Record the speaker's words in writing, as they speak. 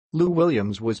Lou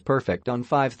Williams was perfect on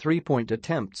 5 three-point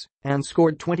attempts and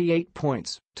scored 28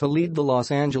 points to lead the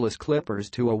Los Angeles Clippers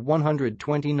to a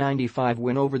 120-95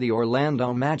 win over the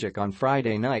Orlando Magic on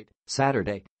Friday night,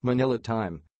 Saturday, Manila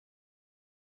time.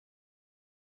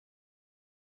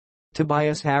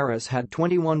 Tobias Harris had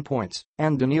 21 points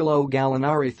and Danilo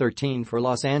Gallinari 13 for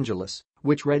Los Angeles,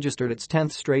 which registered its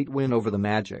 10th straight win over the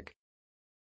Magic.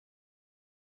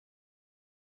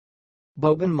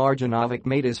 Boban Marjanovic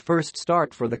made his first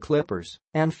start for the Clippers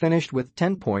and finished with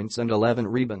 10 points and 11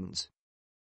 rebounds.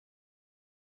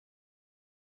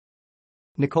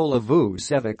 Nikola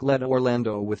Vucevic led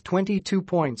Orlando with 22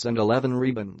 points and 11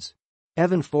 rebounds.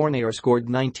 Fournier scored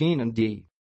 19 and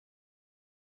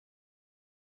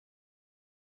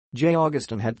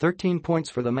Augustin had 13 points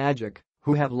for the Magic,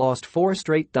 who have lost 4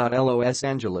 straight. Los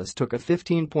Angeles took a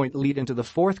 15-point lead into the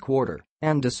fourth quarter,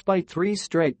 and despite 3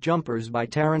 straight jumpers by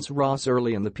Terrence Ross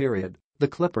early in the period, the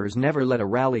Clippers never let a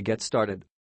rally get started.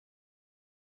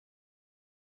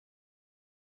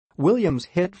 Williams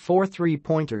hit 4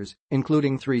 three-pointers,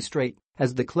 including 3 straight,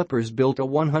 as the Clippers built a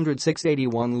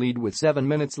 106-81 lead with 7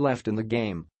 minutes left in the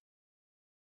game.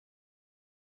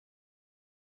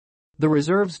 The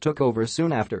reserves took over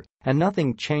soon after, and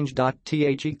nothing changed.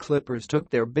 The Clippers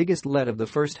took their biggest lead of the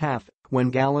first half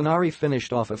when Gallinari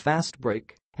finished off a fast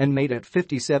break and made it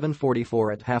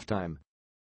 57-44 at halftime.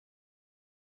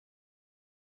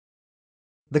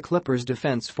 The Clippers'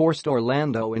 defense forced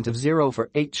Orlando into 0 for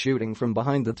 8 shooting from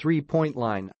behind the three-point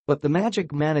line, but the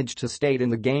Magic managed to stay in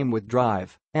the game with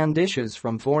drive and dishes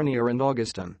from Fournier and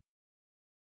Augustin.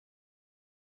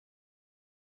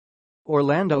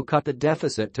 Orlando cut the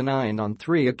deficit to 9 on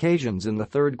 3 occasions in the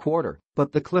third quarter,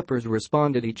 but the Clippers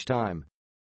responded each time.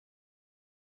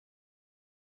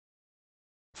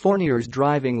 Fournier's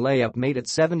driving layup made it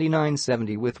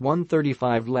 79-70 with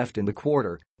 1:35 left in the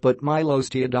quarter, but Milos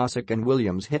Teodosic and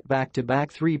Williams hit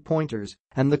back-to-back three-pointers,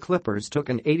 and the Clippers took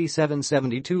an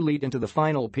 87-72 lead into the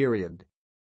final period.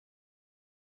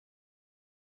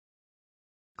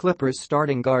 Clippers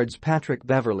starting guards Patrick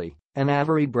Beverley and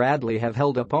Avery Bradley have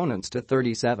held opponents to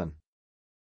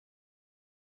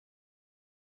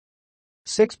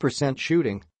 37.6%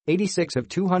 shooting, 86 of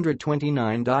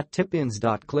 229. Tip-ins.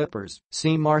 Clippers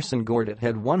C. Marcin Gortat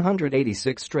had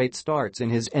 186 straight starts in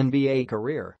his NBA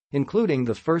career, including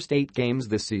the first 8 games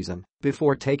this season,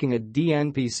 before taking a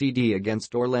DNP-CD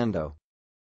against Orlando.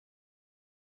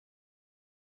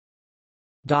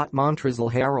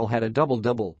 Montrezl Harrell had a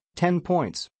double-double, 10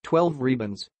 points, 12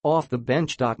 rebounds, off the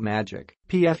bench. Magic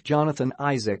PF Jonathan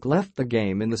Isaac left the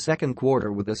game in the second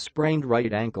quarter with a sprained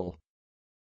right ankle.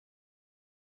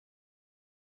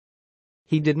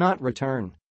 He did not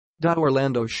return.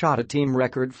 Orlando shot a team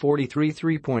record 43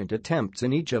 three-point attempts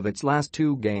in each of its last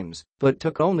 2 games, but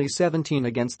took only 17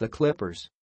 against the Clippers.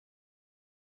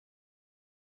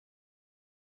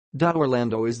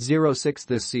 Orlando is 0-6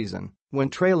 this season when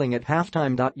trailing at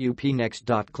halftime. UP next.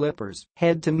 Clippers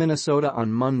head to Minnesota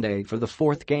on Monday for the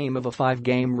 4th game of a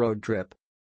 5-game road trip.